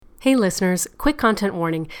Hey listeners, quick content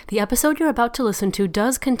warning. The episode you're about to listen to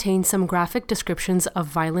does contain some graphic descriptions of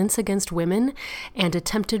violence against women and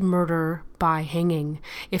attempted murder by hanging.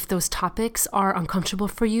 If those topics are uncomfortable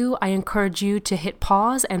for you, I encourage you to hit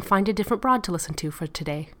pause and find a different broad to listen to for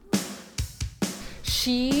today.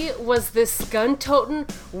 She was this gun-toting,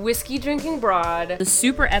 whiskey-drinking broad. The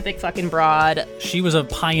super epic fucking broad. She was a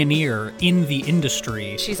pioneer in the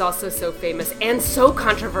industry. She's also so famous and so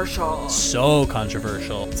controversial. So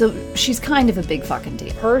controversial. So she's kind of a big fucking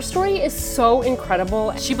deal. Her story is so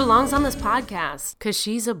incredible. She belongs on this podcast because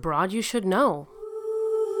she's a broad you should know.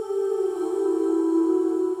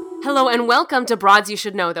 Hello and welcome to Broads You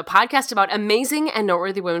Should Know, the podcast about amazing and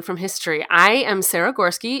noteworthy women from history. I am Sarah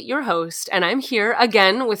Gorski, your host, and I'm here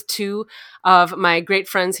again with two of my great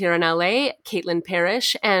friends here in LA, Caitlin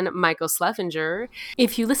Parrish and Michael Sleffinger.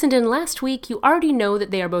 If you listened in last week, you already know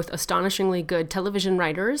that they are both astonishingly good television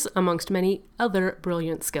writers, amongst many other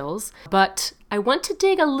brilliant skills. But I want to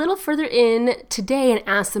dig a little further in today and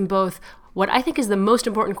ask them both what I think is the most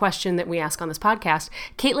important question that we ask on this podcast.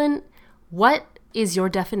 Caitlin, what is your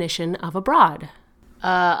definition of a broad?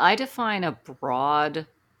 I define a broad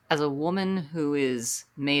as a woman who is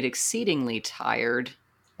made exceedingly tired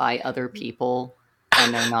by other people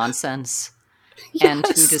and their nonsense, and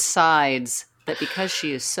who decides that because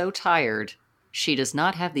she is so tired, she does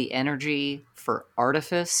not have the energy for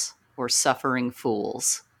artifice or suffering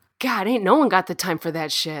fools. God, ain't no one got the time for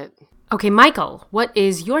that shit. Okay, Michael, what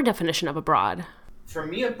is your definition of a broad? For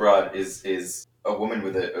me, a broad is a woman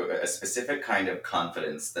with a specific kind of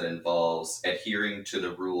confidence that involves adhering to the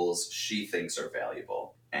rules she thinks are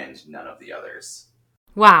valuable and none of the others.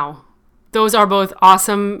 Wow. Those are both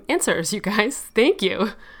awesome answers, you guys. Thank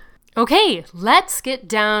you. Okay, let's get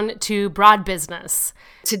down to broad business.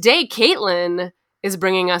 Today, Caitlin is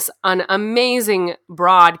bringing us an amazing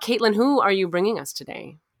broad. Caitlin, who are you bringing us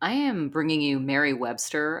today? I am bringing you Mary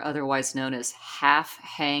Webster, otherwise known as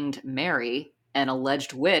Half-Hanged Mary, an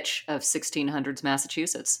alleged witch of 1600s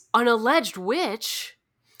Massachusetts. An alleged witch?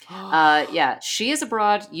 Yeah, she is a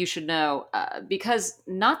broad, you should know, because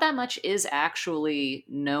not that much is actually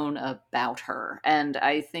known about her. And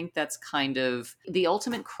I think that's kind of the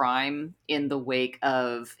ultimate crime in the wake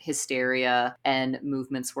of hysteria and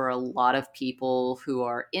movements where a lot of people who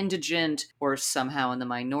are indigent or somehow in the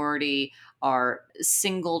minority are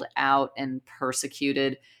singled out and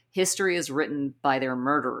persecuted. History is written by their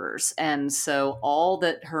murderers. And so all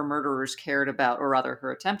that her murderers cared about, or rather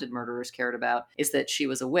her attempted murderers cared about, is that she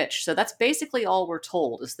was a witch. So that's basically all we're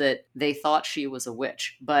told, is that they thought she was a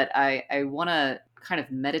witch. But I want to kind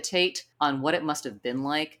of meditate on what it must have been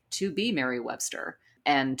like to be Mary Webster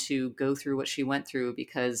and to go through what she went through,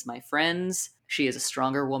 because, my friends, she is a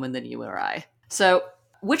stronger woman than you or I. So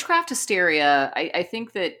witchcraft hysteria, I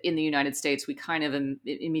think that in the United States, we kind of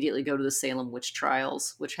immediately go to the Salem witch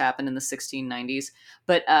trials, which happened in the 1690s.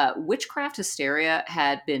 But witchcraft hysteria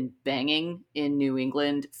had been banging in New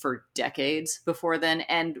England for decades before then.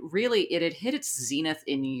 And really, it had hit its zenith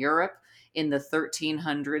in Europe in the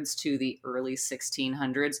 1300s to the early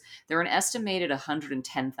 1600s. There were an estimated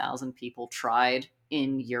 110,000 people tried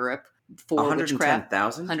in Europe for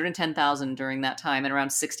 110,000? 110,000 during that time, and around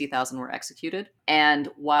 60,000 were executed. And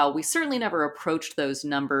while we certainly never approached those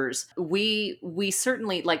numbers, we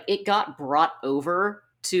certainly, like, it got brought over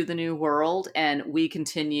to the New World, and we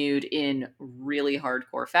continued in really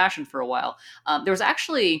hardcore fashion for a while. There was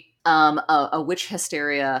actually a witch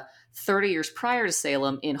hysteria 30 years prior to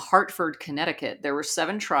Salem in Hartford, Connecticut. There were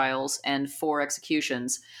 7 trials and 4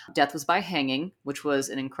 executions. Death was by hanging, which was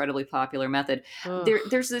an incredibly popular method.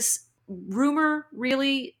 There's this rumor,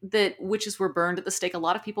 really, that witches were burned at the stake. A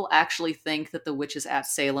lot of people actually think that the witches at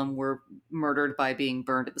Salem were murdered by being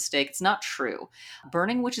burned at the stake. It's not true.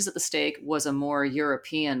 Burning witches at the stake was a more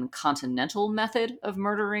European continental method of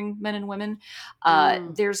murdering men and women.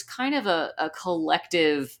 There's kind of a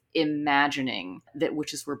collective imagining that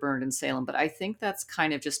witches were burned in Salem, but I think that's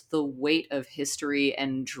kind of just the weight of history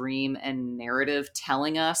and dream and narrative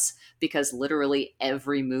telling us, because literally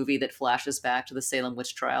every movie that flashes back to the Salem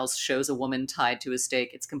witch trials shows a woman tied to a stake.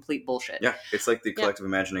 It's complete bullshit. Yeah, it's like the collective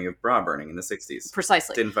imagining of bra burning in the 60s.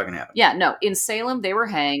 Precisely. Didn't fucking happen. Yeah, no. In Salem, they were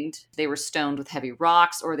hanged, they were stoned with heavy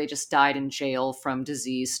rocks, or they just died in jail from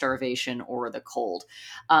disease, starvation, or the cold.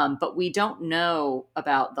 But we don't know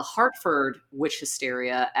about the Hartford witch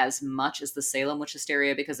hysteria as much as the Salem witch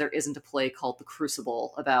hysteria, because there isn't a play called The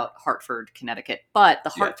Crucible about Hartford, Connecticut. But the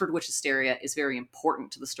Hartford witch hysteria is very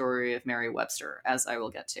important to the story of Mary Webster, as I will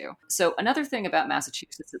get to. So another thing about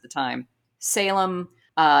Massachusetts at the time, Salem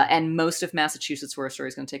and most of Massachusetts, where our story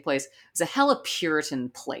is going to take place, is a hella Puritan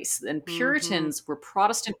place. And Puritans were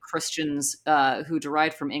Protestant Christians who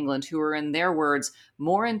derived from England, who were, in their words,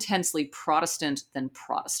 more intensely Protestant than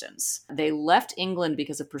Protestants. They left England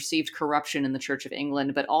because of perceived corruption in the Church of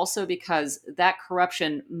England, but also because that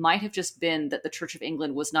corruption might have just been that the Church of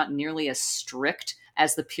England was not nearly as strict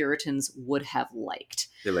as the Puritans would have liked.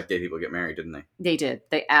 They let gay people get married, didn't they? They did.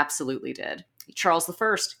 They absolutely did. Charles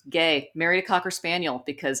I, gay, married a Cocker Spaniel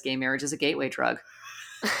because gay marriage is a gateway drug.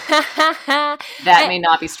 That may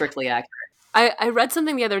not be strictly accurate. I read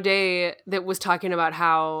something the other day that was talking about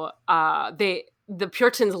how the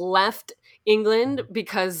Puritans left England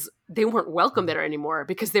because they weren't welcome there anymore,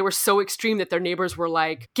 because they were so extreme that their neighbors were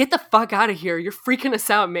like, get the fuck out of here, you're freaking us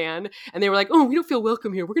out, man. And they were like, oh, we don't feel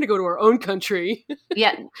welcome here, we're gonna go to our own country.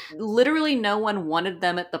 Yeah, literally no one wanted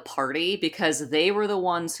them at the party because they were the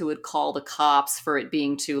ones who would call the cops for it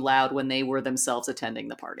being too loud when they were themselves attending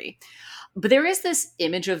the party. But there is this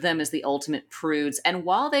image of them as the ultimate prudes. And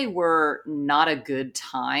while they were not a good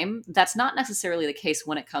time, that's not necessarily the case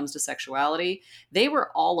when it comes to sexuality. They were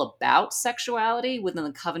all about sexuality within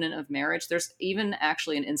the covenant of marriage. There's even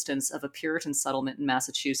actually an instance of a Puritan settlement in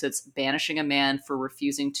Massachusetts banishing a man for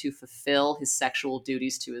refusing to fulfill his sexual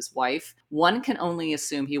duties to his wife. One can only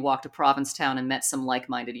assume he walked to Provincetown and met some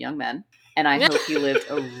like-minded young men. And I hope he lived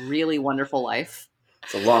a really wonderful life.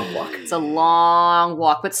 It's a long walk. It's a long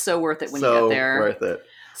walk, but so worth it when you get there. So worth it.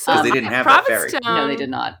 Because they didn't have that ferry. No, they did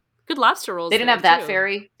not. Good lobster rolls. They didn't have that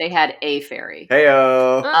ferry. They had a ferry.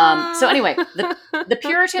 Heyo. So anyway, the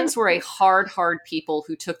Puritans were a hard people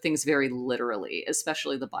who took things very literally,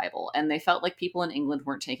 especially the Bible. And they felt like people in England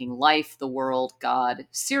weren't taking life, the world, God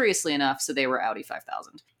seriously enough, so they were Audi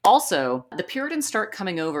 5000. Also, the Puritans start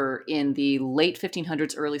coming over in the late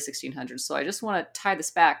 1500s, early 1600s. So I just want to tie this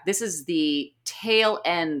back. This is the tail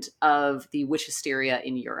end of the witch hysteria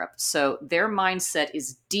in Europe. So their mindset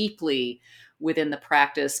is deeply within the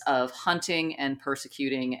practice of hunting and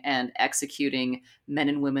persecuting and executing men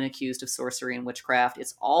and women accused of sorcery and witchcraft.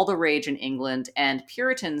 It's all the rage in England. And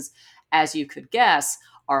Puritans, as you could guess,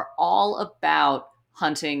 are all about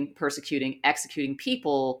hunting, persecuting, executing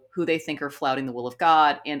people who they think are flouting the will of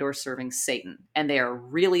God and or serving Satan. And they are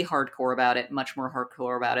really hardcore about it, much more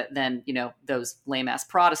hardcore about it than, you know, those lame-ass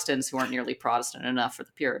Protestants who aren't nearly Protestant enough for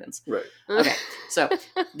the Puritans. Right. Okay, so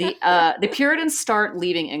the Puritans start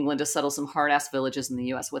leaving England to settle some hard-ass villages in the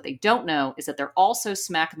U.S. What they don't know is that they're also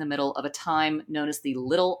smack in the middle of a time known as the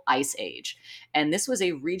Little Ice Age. And this was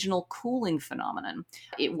a regional cooling phenomenon.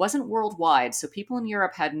 It wasn't worldwide, so people in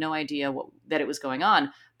Europe had no idea that it was going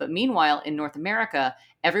on. But meanwhile, in North America,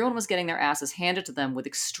 everyone was getting their asses handed to them with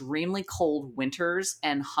extremely cold winters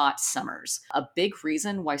and hot summers. A big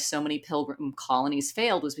reason why so many pilgrim colonies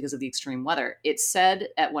failed was because of the extreme weather. It's said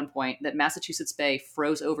at one point that Massachusetts Bay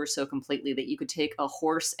froze over so completely that you could take a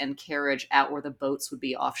horse and carriage out where the boats would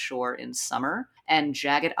be offshore in summer, and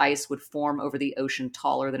jagged ice would form over the ocean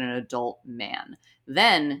taller than an adult man.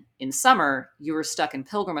 Then, in summer, you were stuck in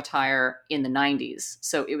pilgrim attire in the 90s.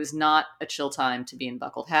 So it was not a chill time to be in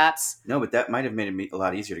buckled hats. No, but that might have made it a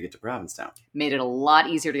lot easier to get to Provincetown. Made it a lot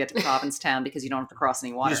easier to get to Provincetown because you don't have to cross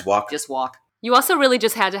any water. You just walk. Just walk. You also really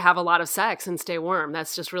just had to have a lot of sex and stay warm.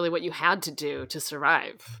 That's just really what you had to do to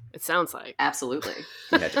survive, it sounds like. Absolutely.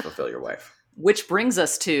 You had to fulfill your wife. Which brings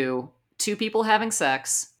us to two people having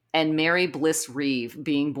sex and Mary Bliss Reeve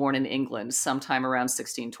being born in England sometime around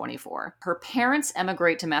 1624. Her parents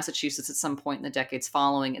emigrate to Massachusetts at some point in the decades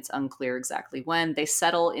following. It's unclear exactly when. They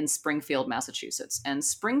settle in Springfield, Massachusetts. And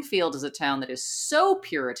Springfield is a town that is so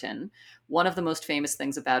Puritan. One of the most famous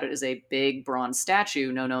things about it is a big bronze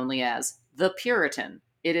statue known only as the Puritan.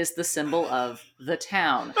 It is the symbol of the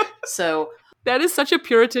town. So that is such a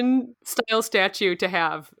Puritan style statue to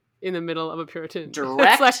have in the middle of a Puritan.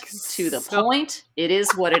 Direct to the point. It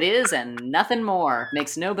is what it is and nothing more.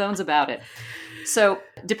 Makes no bones about it. So,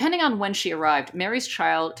 depending on when she arrived, Mary's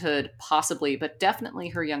childhood possibly, but definitely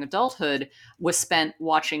her young adulthood, was spent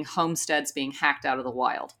watching homesteads being hacked out of the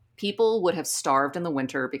wild. People would have starved in the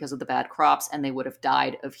winter because of the bad crops, and they would have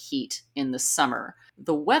died of heat in the summer.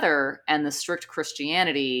 The weather and the strict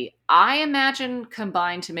Christianity, I imagine,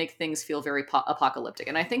 combined to make things feel very apocalyptic.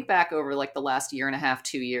 And I think back over like the last year and a half,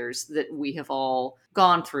 2 years, that we have all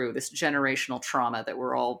gone through this generational trauma that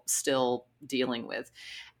we're all still dealing with.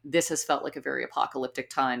 This has felt like a very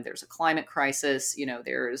apocalyptic time. There's a climate crisis,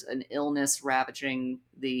 there's an illness ravaging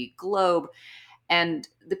the globe. And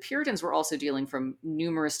the Puritans were also dealing from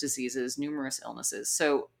numerous diseases, numerous illnesses.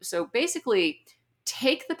 So basically,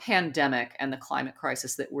 take the pandemic and the climate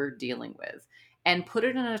crisis that we're dealing with and put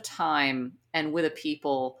it in a time and with a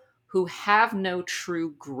people who have no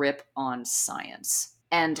true grip on science.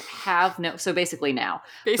 and have no, so basically now,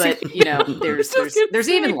 Basically. but you know, there's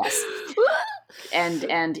even less.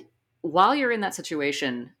 And while you're in that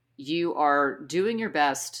situation, you are doing your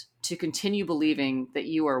best to continue believing that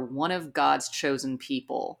you are one of God's chosen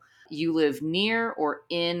people. You live near or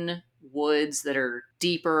in woods that are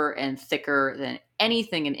deeper and thicker than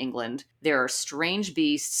anything in England. There are strange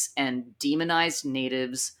beasts and demonized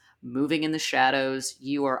natives moving in the shadows.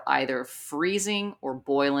 You are either freezing or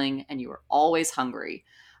boiling, and you are always hungry.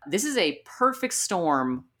 This is a perfect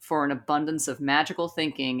storm for an abundance of magical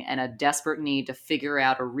thinking and a desperate need to figure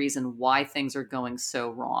out a reason why things are going so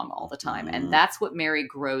wrong all the time. And that's what Mary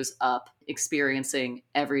grows up experiencing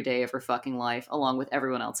every day of her fucking life, along with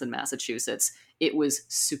everyone else in Massachusetts. It was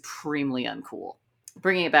supremely uncool.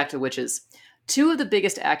 Bringing it back to witches, two of the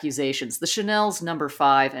biggest accusations, the Chanel's number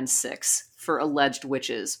 5 and 6, for alleged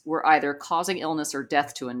witches, were either causing illness or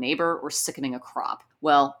death to a neighbor or sickening a crop.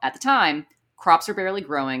 Well, at the time, crops are barely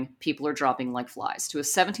growing, people are dropping like flies. To a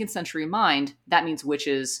 17th century mind, that means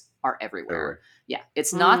witches are everywhere. Yeah,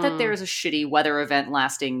 it's not that there's a shitty weather event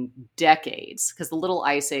lasting decades, because the Little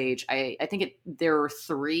Ice Age, I think there were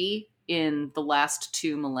 3 in the last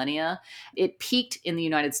 2 millennia. It peaked in the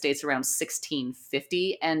United States around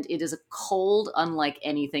 1650, and it is a cold unlike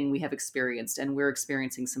anything we have experienced, and we're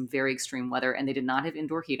experiencing some very extreme weather, and they did not have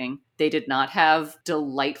indoor heating. They did not have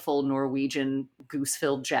delightful Norwegian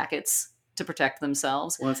goose-filled jackets to protect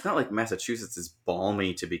themselves. Well, it's not like Massachusetts is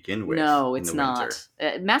balmy to begin with. No, it's not.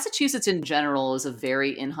 Massachusetts in general is a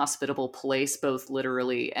very inhospitable place, both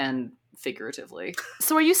literally and figuratively.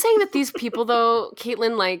 So are you saying that these people, though,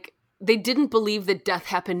 Caitlin, like, they didn't believe that death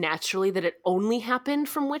happened naturally, that it only happened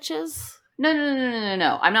from witches?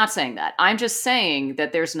 No. I'm not saying that. I'm just saying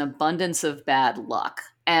that there's an abundance of bad luck.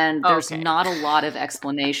 And there's not a lot of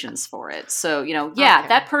explanations for it. So, you know,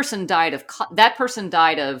 that person died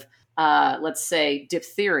of let's say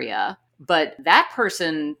diphtheria, but that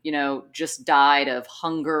person, you know, just died of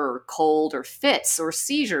hunger or cold or fits or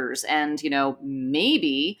seizures. And, you know,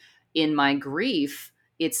 maybe in my grief,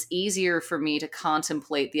 it's easier for me to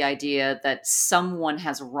contemplate the idea that someone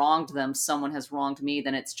has wronged them, someone has wronged me,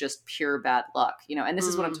 than it's just pure bad luck, you know. And this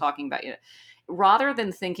is what I'm talking about. You know, rather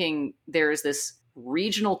than thinking there's this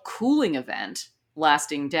regional cooling event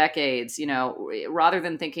lasting decades, you know, rather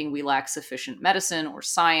than thinking we lack sufficient medicine or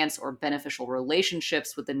science or beneficial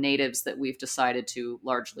relationships with the natives that we've decided to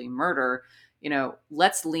largely murder, you know,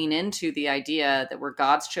 let's lean into the idea that we're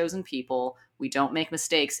God's chosen people. We don't make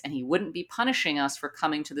mistakes, and he wouldn't be punishing us for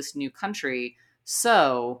coming to this new country.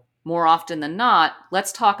 So, more often than not,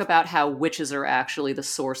 let's talk about how witches are actually the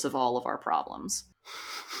source of all of our problems.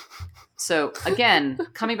 So, again,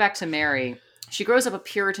 coming back to Mary, she grows up a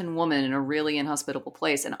Puritan woman in a really inhospitable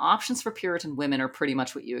place, and options for Puritan women are pretty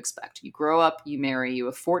much what you expect. You grow up, you marry, you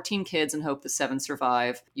have 14 kids and hope the 7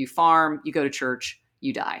 survive, you farm, you go to church,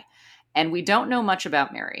 you die. And we don't know much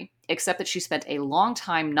about Mary, except that she spent a long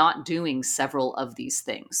time not doing several of these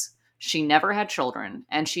things. She never had children,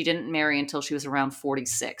 and she didn't marry until she was around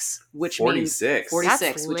 46, which 46. means 46,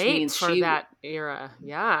 That's which late means for that era.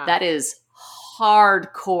 Yeah, that is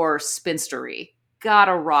hardcore spinstery.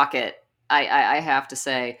 Gotta rock it. I have to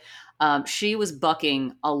say, she was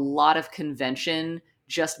bucking a lot of convention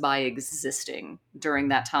just by existing during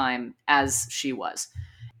that time as she was.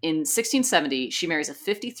 In 1670, she marries a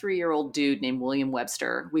 53-year-old dude named William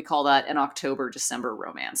Webster. We call that an October-December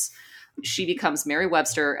romance. She becomes Mary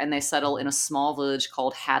Webster, and they settle in a small village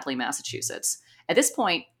called Hadley, Massachusetts. At this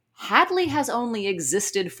point, Hadley has only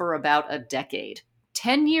existed for about a decade.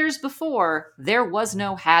 10 years before, there was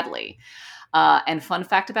no Hadley. And fun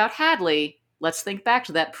fact about Hadley, let's think back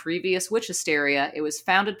to that previous witch hysteria. It was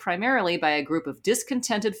founded primarily by a group of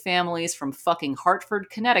discontented families from fucking Hartford,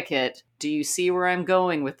 Connecticut. Do you see where I'm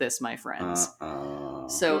going with this, my friends?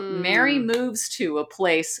 So Mary moves to a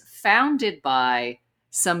place founded by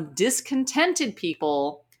some discontented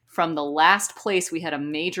people from the last place we had a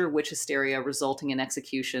major witch hysteria resulting in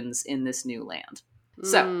executions in this new land.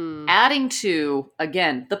 So, adding to,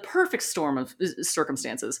 again, the perfect storm of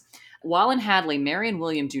circumstances, while in Hadley, Mary and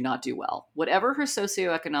William do not do well. Whatever her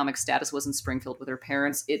socioeconomic status was in Springfield with her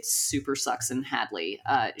parents, it super sucks in Hadley.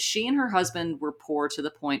 She and her husband were poor to the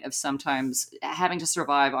point of sometimes having to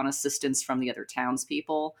survive on assistance from the other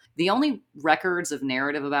townspeople. The only records of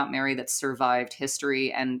narrative about Mary that survived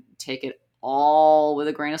history, and take it all with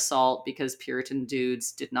a grain of salt because Puritan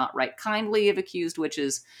dudes did not write kindly of accused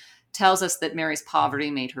witches, tells us that Mary's poverty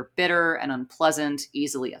made her bitter and unpleasant,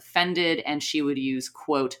 easily offended, and she would use,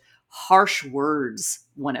 quote, harsh words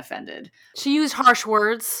when offended. She used harsh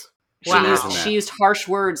words? She used harsh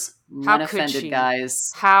words when offended,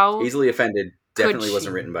 guys. How? Easily offended, definitely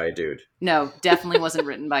wasn't written by a dude. No, definitely wasn't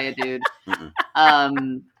written by a dude.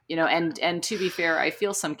 Mm-mm. And to be fair, I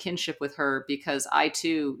feel some kinship with her because I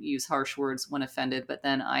too use harsh words when offended, but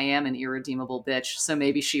then I am an irredeemable bitch, so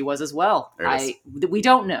maybe she was as well. We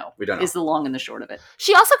don't know. We don't know. Is the long and the short of it.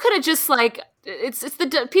 She also could have just like it's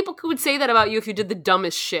the people who would say that about you if you did the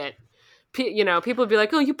dumbest shit. People would be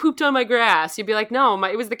like, "Oh, you pooped on my grass." You'd be like, "No,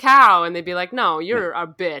 it was the cow," and they'd be like, "No, you're a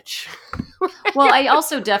bitch." Well, I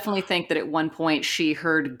also definitely think that at one point she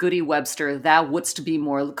heard Goody Webster, "Thou wouldst be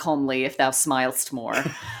more comely if thou smilest more."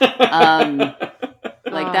 That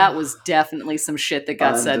was definitely some shit that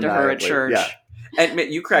got said to her at church. Yeah. And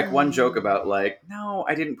you crack one joke about like, "No,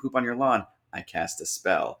 I didn't poop on your lawn. I cast a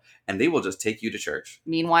spell," and they will just take you to church.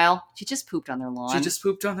 Meanwhile, she just pooped on their lawn. She just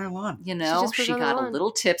pooped on their lawn. She got a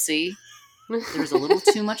little tipsy. There was a little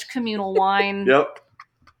too much communal wine.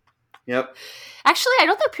 Yep. Actually, I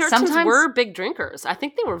don't think Puritans Sometimes were big drinkers. I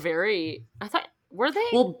think they were were they?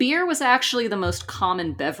 Well, beer was actually the most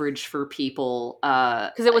common beverage for people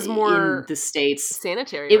because it was more in the States.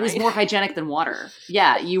 Sanitary. It was more hygienic than water.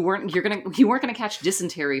 Yeah, you weren't gonna catch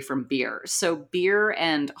dysentery from beer. So beer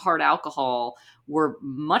and hard alcohol were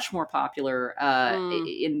much more popular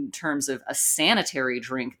in terms of a sanitary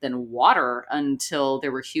drink than water until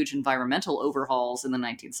there were huge environmental overhauls in the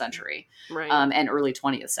 19th century and early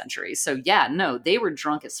 20th century. So yeah, no, they were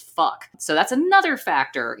drunk as fuck. So that's another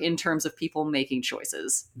factor in terms of people making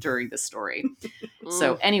choices during this story.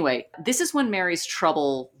 So anyway, this is when Mary's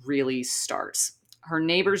trouble really starts. Her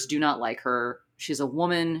neighbors do not like her. She's a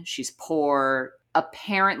woman. She's poor.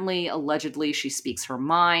 Apparently, allegedly, she speaks her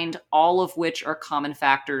mind, all of which are common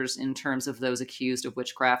factors in terms of those accused of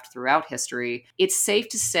witchcraft throughout history. It's safe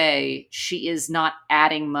to say she is not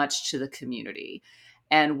adding much to the community.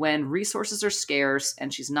 And when resources are scarce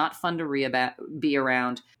and she's not fun to be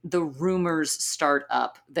around, the rumors start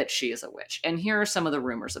up that she is a witch. And here are some of the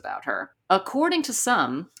rumors about her. According to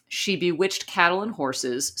some, she bewitched cattle and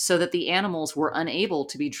horses so that the animals were unable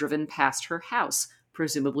to be driven past her house,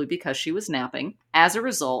 presumably because she was napping. As a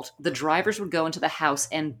result, the drivers would go into the house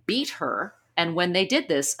and beat her. And when they did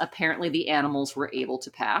this, apparently the animals were able to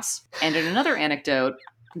pass. And in another anecdote,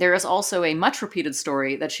 there is also a much repeated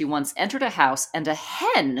story that she once entered a house and a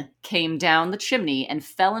hen came down the chimney and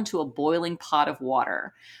fell into a boiling pot of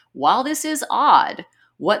water. While this is odd,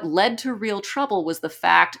 what led to real trouble was the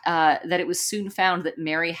fact that it was soon found that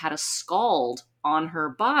Mary had a scald on her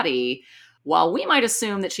body. While we might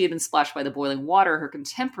assume that she had been splashed by the boiling water, her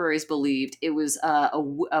contemporaries believed it was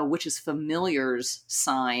a witch's familiar's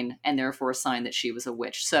sign, and therefore a sign that she was a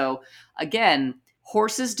witch. So, again,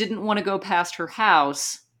 horses didn't want to go past her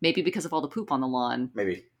house, maybe because of all the poop on the lawn.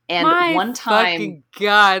 Maybe. And My one time, fucking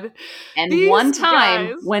God. And one time,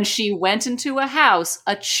 guys. when she went into a house,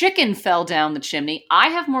 a chicken fell down the chimney. I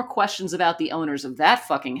have more questions about the owners of that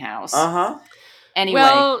fucking house. Uh-huh. Anyway,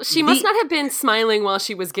 well, she must not have been smiling while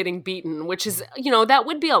she was getting beaten, which is, that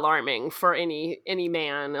would be alarming for any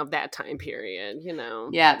man of that time period,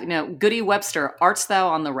 Yeah, Goody Webster, art's thou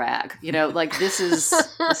on the rag? This is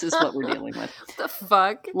what we're dealing with. What the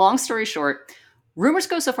fuck? Long story short, rumors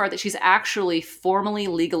go so far that she's actually formally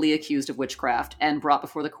legally accused of witchcraft and brought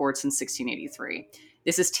before the courts in 1683.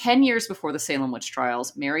 This is 10 years before the Salem witch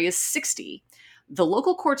trials. Mary is 60. The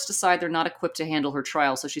local courts decide they're not equipped to handle her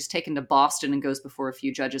trial, so she's taken to Boston and goes before a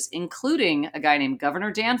few judges, including a guy named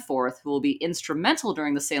Governor Danforth, who will be instrumental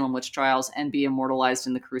during the Salem witch trials and be immortalized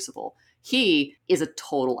in the Crucible. He is a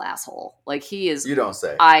total asshole. He is... You don't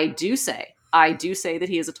say. I do say that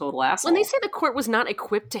he is a total asshole. When they say the court was not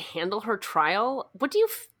equipped to handle her trial, what do you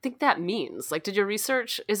think that means? Did you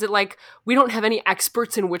research? Is it we don't have any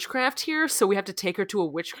experts in witchcraft here, so we have to take her to a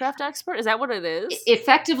witchcraft expert? Is that what it is?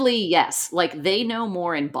 Effectively, yes. They know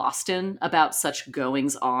more in Boston about such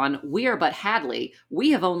goings on. We are but Hadley.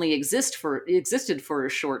 We have only existed for a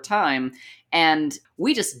short time, and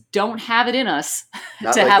we just don't have it in us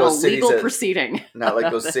to have a legal proceeding. Not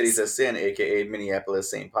like those cities of sin, aka Minneapolis,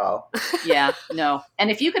 St. Paul. Yeah, no. And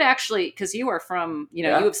if you could actually, because you are from, you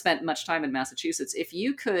have spent much time in Massachusetts, if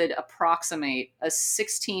you could approximate a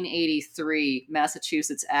 1683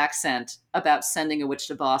 Massachusetts accent about sending a witch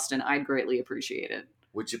to Boston, I'd greatly appreciate it.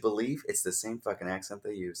 Would you believe it's the same fucking accent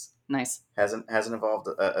they use? Nice. Hasn't evolved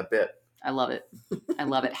a bit. I love it.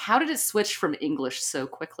 How did it switch from English so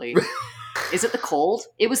quickly? Is it the cold?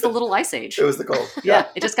 It was the Little Ice Age. It was the cold. Yeah,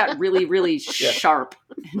 it just got really, really sharp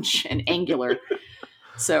and angular.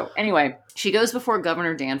 So anyway, she goes before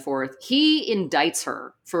Governor Danforth. He indicts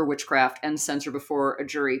her for witchcraft and sends her before a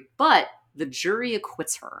jury, but the jury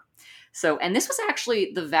acquits her. So, and this was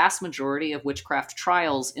actually the vast majority of witchcraft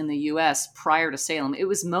trials in the U.S. prior to Salem. It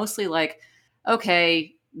was mostly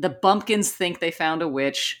okay, The Bumpkins think they found a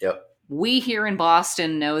witch. Yep. We here in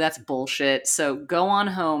Boston know that's bullshit. So go on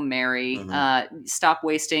home, Mary. Stop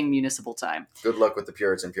wasting municipal time. Good luck with the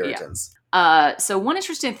Puritans. So one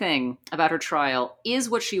interesting thing about her trial is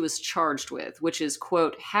what she was charged with, which is,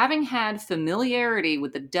 quote, having had familiarity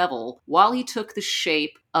with the devil while he took the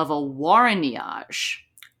shape of a Warreniage,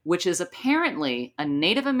 which is apparently a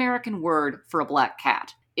Native American word for a black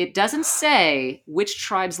cat. It doesn't say which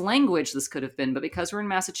tribe's language this could have been, but because we're in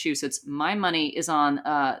Massachusetts, my money is on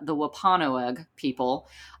the Wampanoag people,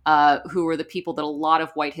 who were the people that a lot of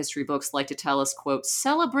white history books like to tell us, quote,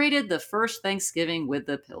 celebrated the first Thanksgiving with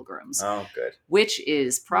the Pilgrims. Oh, good. Which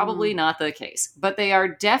is probably not the case. But they are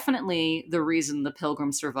definitely the reason the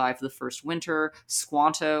Pilgrims survived the first winter.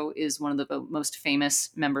 Squanto is one of the most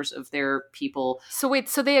famous members of their people. So wait,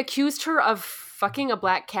 so they accused her of fucking a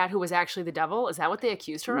black cat who was actually the devil? Is that what they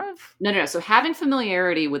accused her of? No. So having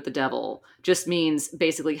familiarity with the devil just means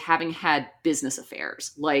basically having had business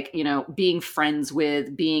affairs, like, you know, being friends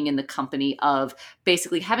with, being in the company of,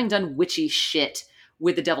 basically having done witchy shit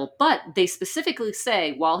with the devil. But they specifically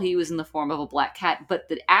say while he was in the form of a black cat, but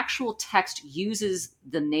the actual text uses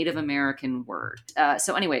the Native American word.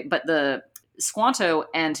 So anyway, but the Squanto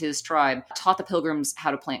and his tribe taught the Pilgrims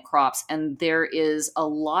how to plant crops, and there is a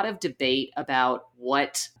lot of debate about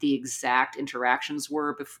what the exact interactions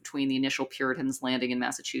were between the initial Puritans landing in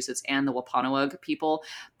Massachusetts and the Wampanoag people.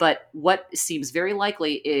 But what seems very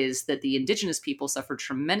likely is that the indigenous people suffered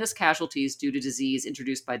tremendous casualties due to disease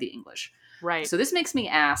introduced by the English. Right. So this makes me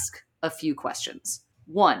ask a few questions.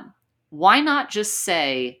 One, why not just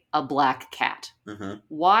say a black cat? Mm-hmm.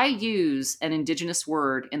 Why use an indigenous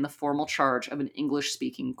word in the formal charge of an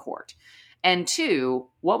English-speaking court? And two,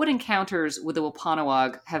 what would encounters with the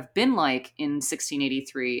Wampanoag have been like in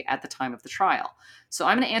 1683 at the time of the trial? So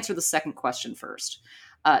I'm going to answer the second question first.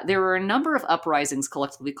 There were a number of uprisings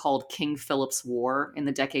collectively called King Philip's War in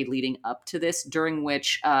the decade leading up to this, during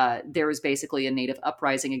which there was basically a native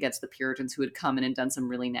uprising against the Puritans who had come in and done some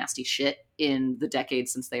really nasty shit in the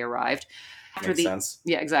decades since they arrived. Makes sense.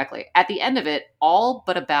 Yeah, exactly. At the end of it, all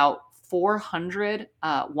but about 400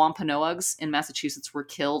 Wampanoags in Massachusetts were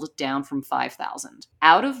killed, down from 5,000.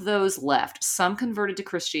 Out of those left, some converted to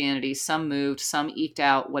Christianity, some moved, some eked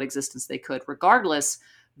out what existence they could. Regardless,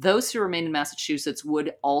 those who remained in Massachusetts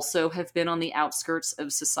would also have been on the outskirts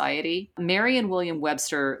of society. Mary and William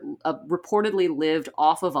Webster reportedly lived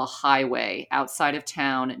off of a highway outside of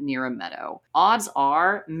town near a meadow. Odds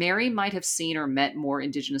are Mary might have seen or met more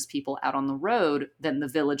indigenous people out on the road than the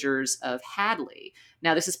villagers of Hadley.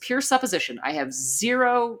 Now, this is pure supposition. I have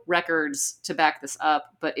zero records to back this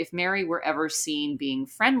up, but if Mary were ever seen being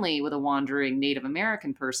friendly with a wandering Native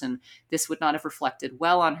American person, this would not have reflected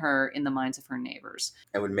well on her in the minds of her neighbors.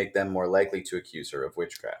 And would make them more likely to accuse her of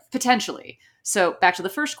witchcraft. Potentially. So back to the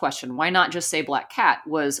first question, why not just say black cat?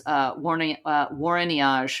 Was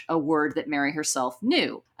Warreniage a word that Mary herself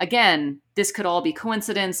knew? Again, this could all be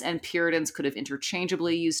coincidence, and Puritans could have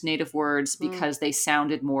interchangeably used native words because they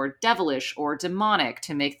sounded more devilish or demonic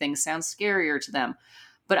to make things sound scarier to them.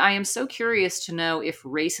 But I am so curious to know if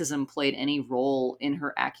racism played any role in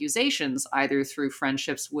her accusations, either through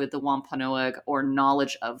friendships with the Wampanoag or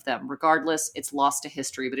knowledge of them. Regardless, it's lost to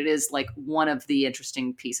history, but it is like one of the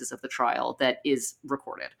interesting pieces of the trial that is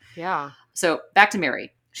recorded. Yeah. So back to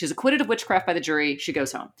Mary. She's acquitted of witchcraft by the jury. She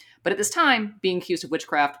goes home. But at this time, being accused of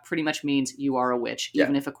witchcraft pretty much means you are a witch,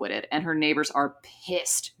 even if acquitted. And her neighbors are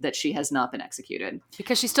pissed that she has not been executed.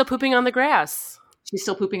 Because she's still pooping on the grass. She's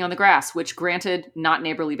still pooping on the grass, which, granted, not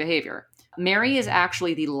neighborly behavior. Mary is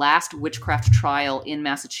actually the last witchcraft trial in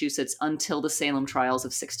Massachusetts until the Salem trials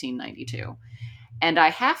of 1692. And I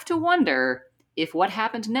have to wonder if what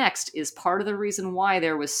happened next is part of the reason why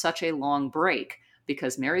there was such a long break,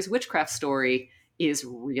 because Mary's witchcraft story is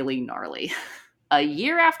really gnarly. A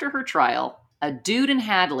year after her trial, a dude in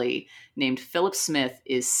Hadley named Philip Smith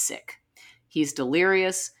is sick. He's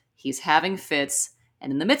delirious, he's having fits,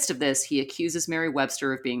 and in the midst of this, he accuses Mary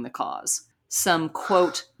Webster of being the cause. Some,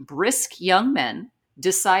 quote, brisk young men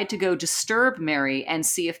decide to go disturb Mary and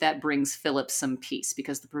see if that brings Philip some peace,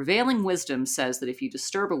 because the prevailing wisdom says that if you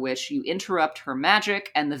disturb a witch, you interrupt her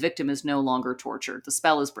magic and the victim is no longer tortured. The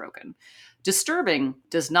spell is broken. Disturbing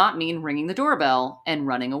does not mean ringing the doorbell and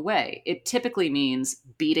running away. It typically means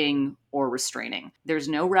beating or restraining. There's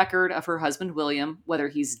no record of her husband, William, whether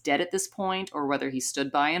he's dead at this point or whether he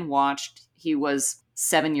stood by and watched. He was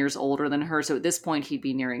 7 years older than her, so at this point he'd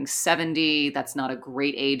be nearing 70. That's not a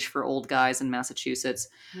great age for old guys in Massachusetts.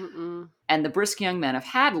 Mm-mm. And the brisk young men of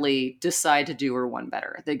Hadley decide to do her one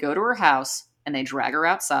better. They go to her house and they drag her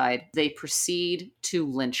outside. They proceed to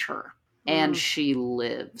lynch her, and she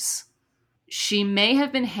lives. She may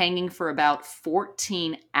have been hanging for about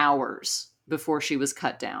 14 hours before she was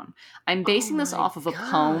cut down. I'm basing this my off of a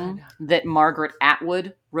God. poem that Margaret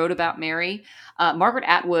Atwood wrote about Mary. Margaret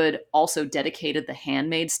Atwood also dedicated The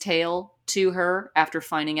Handmaid's Tale to her after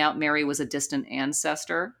finding out Mary was a distant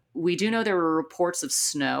ancestor. We do know there were reports of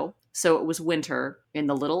snow, so it was winter in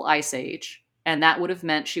the Little Ice Age, and that would have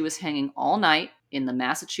meant she was hanging all night in the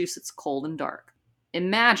Massachusetts cold and dark.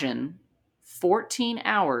 Imagine 14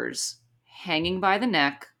 hours hanging by the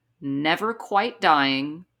neck, never quite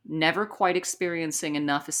dying, never quite experiencing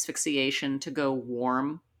enough asphyxiation to go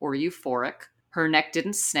warm or euphoric. Her neck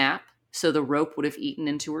didn't snap, so the rope would have eaten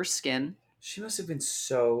into her skin. She must have been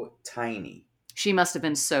so tiny. She must have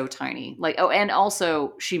been so tiny. And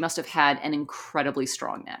also she must have had an incredibly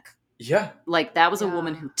strong neck. Yeah. Like, that was a Yeah.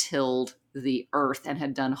 woman who tilled the earth and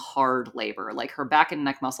had done hard labor. Like, her back and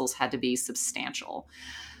neck muscles had to be substantial.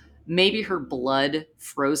 Maybe her blood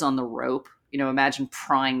froze on the rope. Imagine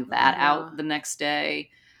prying that out the next day.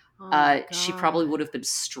 Oh my She probably God. would have been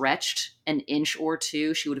stretched an inch or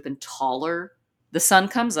two. She would have been taller. The sun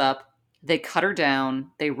comes up. They cut her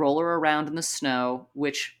down. They roll her around in the snow,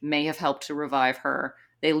 which may have helped to revive her.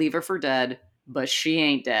 They leave her for dead, but she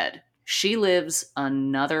ain't dead. She lives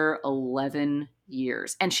another 11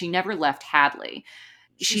 years, and she never left Hadley.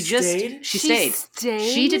 She She stayed? stayed.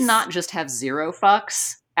 She did not just have 0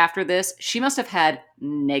 fucks after this. She must have had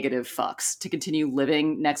negative fucks to continue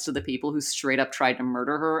living next to the people who straight up tried to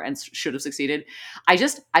murder her and should have succeeded.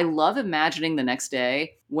 I love imagining the next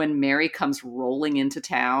day when Mary comes rolling into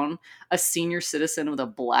town, a senior citizen with a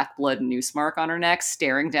black blood noose mark on her neck,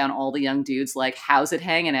 staring down all the young dudes like, how's it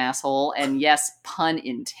hanging, asshole? And yes, pun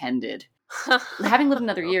intended. Having lived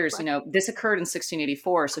another years, this occurred in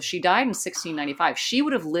 1684, so she died in 1695. She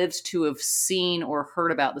would have lived to have seen or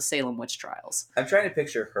heard about the Salem witch trials. I'm trying to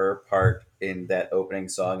picture her part in that opening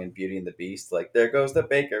song in Beauty and the Beast. Like, there goes the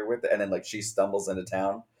baker with and then like she stumbles into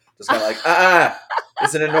town. Just kind of like,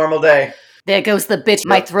 isn't a normal day. There goes the bitch.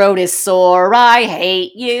 My throat is sore. I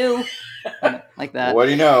hate you. Like that. What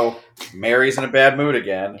do you know? Mary's in a bad mood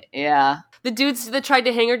again. Yeah. The dudes that tried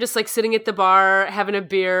to hang her just like sitting at the bar having a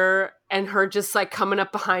beer, and her just like coming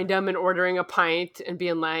up behind him and ordering a pint and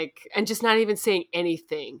being like, and just not even saying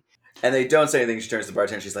anything. And they don't say anything. She turns to the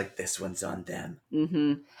bartender. She's like, this one's on them.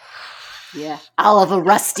 Mm-hmm. Yeah. I'll have a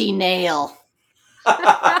rusty nail.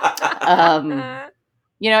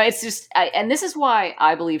 It's just, and this is why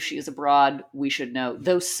I believe she is a broad we should know,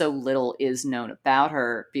 though so little is known about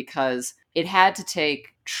her, because it had to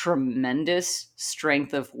take tremendous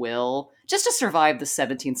strength of will just to survive the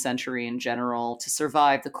 17th century in general, to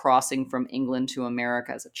survive the crossing from England to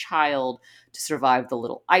America as a child, to survive the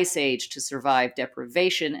Little Ice Age, to survive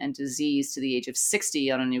deprivation and disease to the age of 60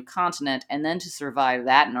 on a new continent, and then to survive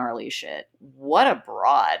that gnarly shit. What a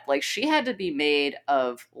broad. Like, she had to be made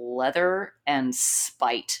of leather and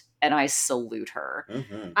spite, and I salute her.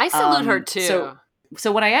 Mm-hmm. I salute her too.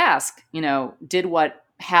 So when I ask, did what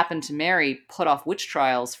happened to Mary put off witch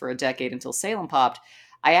trials for a decade until Salem popped?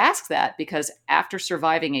 I ask that because after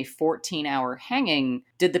surviving a 14-hour hanging,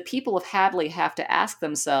 did the people of Hadley have to ask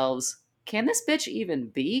themselves, can this bitch even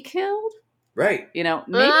be killed? Right.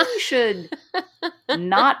 Maybe we should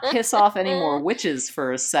not piss off any more witches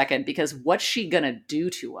for a second, because what's she gonna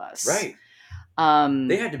do to us? Right.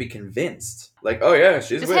 They had to be convinced. Like, oh yeah,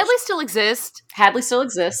 she's a Does witch. Hadley still exist? Hadley still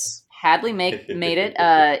exists. Hadley made it.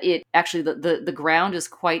 It actually, the ground is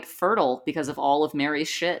quite fertile because of all of Mary's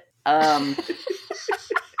shit.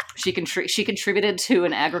 She contributed to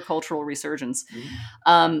an agricultural resurgence.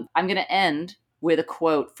 I'm going to end with a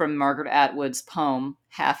quote from Margaret Atwood's poem,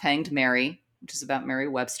 Half-Hanged Mary, which is about Mary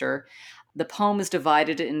Webster. The poem is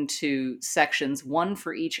divided into sections, one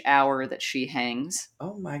for each hour that she hangs.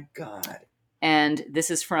 Oh my God. And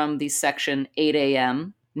this is from the section 8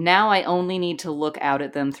 a.m. Now I only need to look out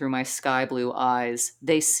at them through my sky blue eyes.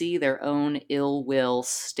 They see their own ill will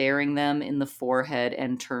staring them in the forehead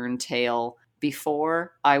and turn tail.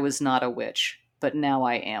 Before, I was not a witch, but now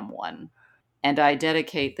I am one. And I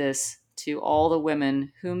dedicate this to all the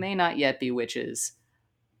women who may not yet be witches,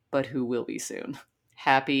 but who will be soon.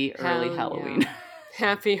 Happy early Hell Halloween. yeah.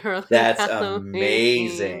 Happy early That's Halloween.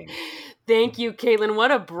 amazing. Thank you, Caitlin.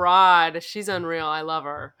 What a broad. She's unreal. I love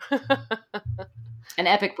her. An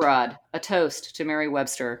epic broad. A toast to Mary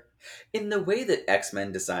Webster. In the way that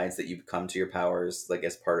X-Men decides that you come to your powers like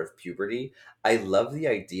as part of puberty, I love the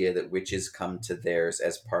idea that witches come to theirs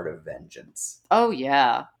as part of vengeance. Oh,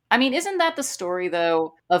 yeah. I mean, isn't that the story,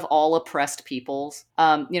 though, of all oppressed peoples?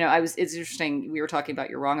 It's interesting. We were talking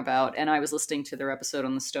about You're Wrong About, and I was listening to their episode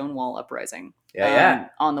on the Stonewall Uprising Yeah.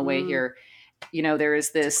 on the way here. You know, there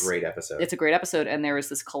is this Great episode. It's a great episode, and there is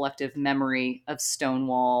this collective memory of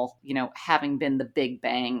Stonewall, you know, having been the big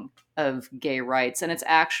bang of gay rights. And it's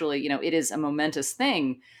actually, you know, it is a momentous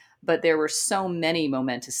thing, but there were so many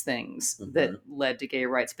momentous things that led to gay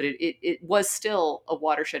rights. But it was still a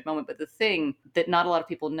watershed moment. But the thing that not a lot of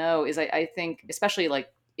people know is I think, especially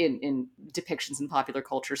like in depictions in popular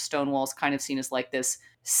culture, Stonewall is kind of seen as like this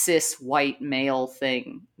cis white male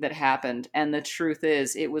thing that happened, and the truth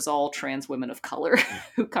is it was all trans women of color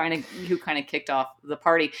who kind of kicked off the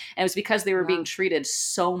party, and it was because they were being treated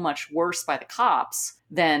so much worse by the cops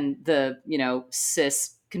than the, you know,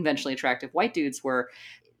 cis conventionally attractive white dudes were.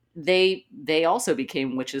 They also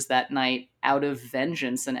became witches that night out of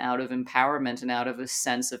vengeance and out of empowerment and out of a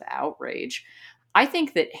sense of outrage. I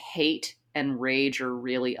think that hate and rage are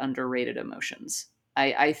really underrated emotions.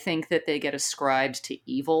 I think that they get ascribed to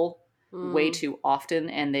evil way too often,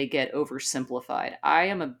 and they get oversimplified. I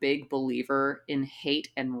am a big believer in hate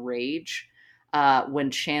and rage when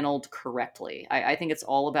channeled correctly. I think it's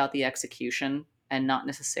all about the execution and not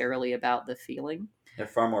necessarily about the feeling. They're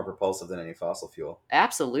far more propulsive than any fossil fuel.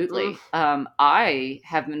 Absolutely. I've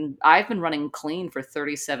been running clean for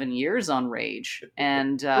 37 years on rage,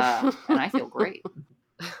 and I feel great.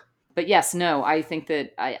 But yes, no, I think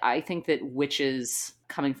that witches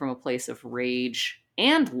coming from a place of rage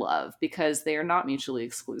and love, because they are not mutually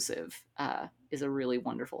exclusive, is a really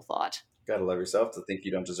wonderful thought. Gotta love yourself to think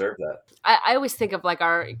you don't deserve that. I always think of like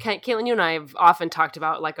Caitlin, you and I have often talked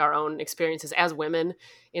about like our own experiences as women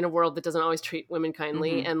in a world that doesn't always treat women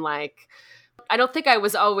kindly. And like, I don't think I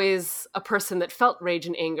was always a person that felt rage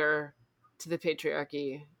and anger to the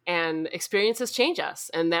patriarchy, and experiences change us,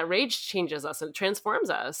 and that rage changes us and it transforms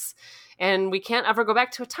us. And we can't ever go back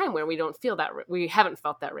to a time where we don't feel that, we haven't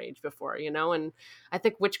felt that rage before, you know? And I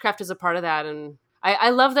think witchcraft is a part of that. And I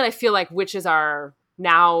love that I feel like witches are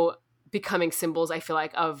now becoming symbols, I feel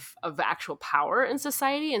like, of actual power in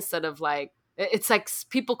society, instead of like, it's like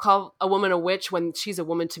people call a woman a witch when she's a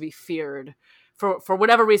woman to be feared for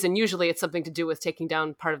whatever reason. Usually it's something to do with taking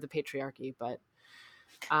down part of the patriarchy, but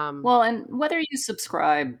well, and whether you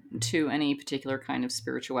subscribe to any particular kind of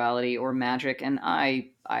spirituality or magic, and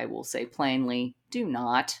I will say plainly, do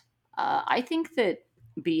not. I think that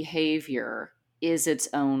behavior is its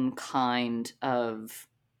own kind of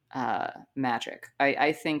magic.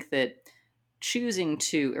 I think that choosing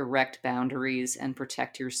to erect boundaries and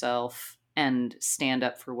protect yourself and stand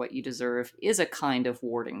up for what you deserve is a kind of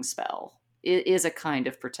warding spell. It is a kind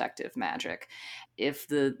of protective magic. If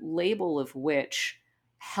the label of witch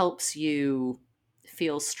helps you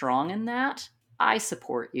feel strong in that, I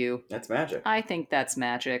support you. That's magic. I think that's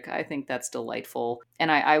magic. I think that's delightful.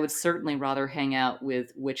 And I would certainly rather hang out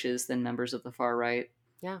with witches than members of the far right.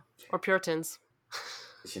 Yeah. Or Puritans.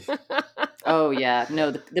 Oh, yeah.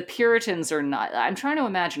 No, the Puritans are not. I'm trying to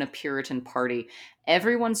imagine a Puritan party.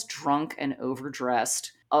 Everyone's drunk and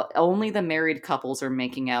overdressed. Only the married couples are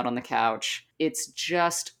making out on the couch. It's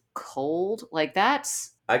just cold. Like, that's...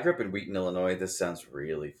 I grew up in Wheaton, Illinois. This sounds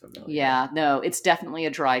really familiar. Yeah, no, it's definitely a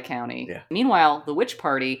dry county. Yeah. Meanwhile, the witch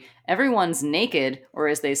party, everyone's naked, or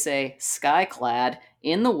as they say, sky-clad,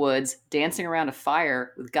 in the woods, dancing around a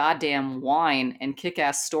fire with goddamn wine and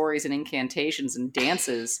kick-ass stories and incantations and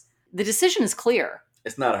dances. The decision is clear.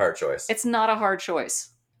 It's not a hard choice. It's not a hard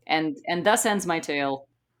choice. And thus ends my tale.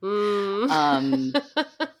 Well,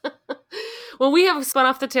 we have spun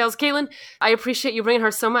off the tales. Caitlin, I appreciate you bringing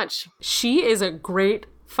her so much. She is a great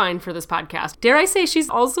find for this podcast. Dare I say she's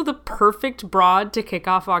also the perfect broad to kick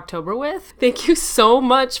off October with. Thank you so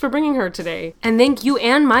much for bringing her today. And thank you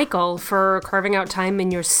and Michael for carving out time in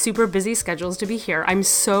your super busy schedules to be here. I'm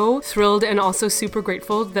so thrilled and also super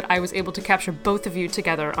grateful that I was able to capture both of you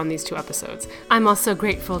together on these 2 episodes. I'm also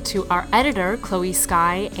grateful to our editor, Chloe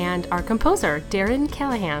Skye, and our composer, Darren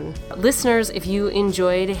Callahan. Listeners, if you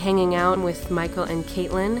enjoyed hanging out with Michael and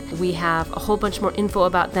Caitlin, we have a whole bunch more info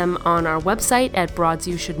about them on our website at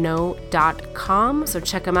broadsyoushouldknow.com. So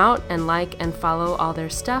check them out and like and follow all their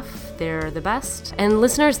stuff. They're the best. And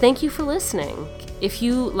listeners, thank you for listening. If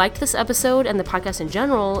you liked this episode and the podcast in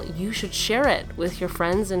general, you should share it with your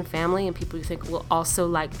friends and family and people you think will also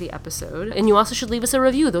like the episode. And you also should leave us a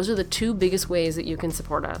review. Those are the 2 biggest ways that you can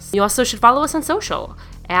support us. You also should follow us on social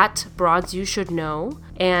at broadsyoushouldknow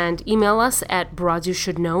and email us at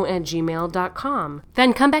broadsyoushouldknow@gmail.com.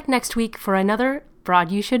 Then come back next week for another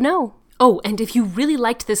Broad You Should Know. Oh, and if you really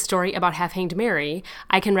liked this story about Half-Hanged Mary,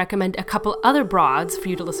 I can recommend a couple other broads for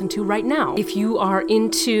you to listen to right now. If you are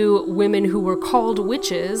into women who were called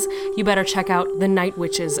witches, you better check out the Night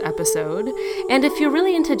Witches episode. And if you're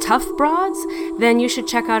really into tough broads, then you should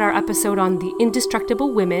check out our episode on the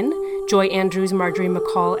Indestructible Women, Joy Andrews, Marjorie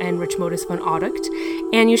McCall, and Richmodus von Auducht.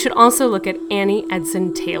 And you should also look at Annie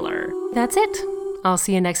Edson Taylor. That's it. I'll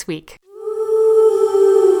see you next week.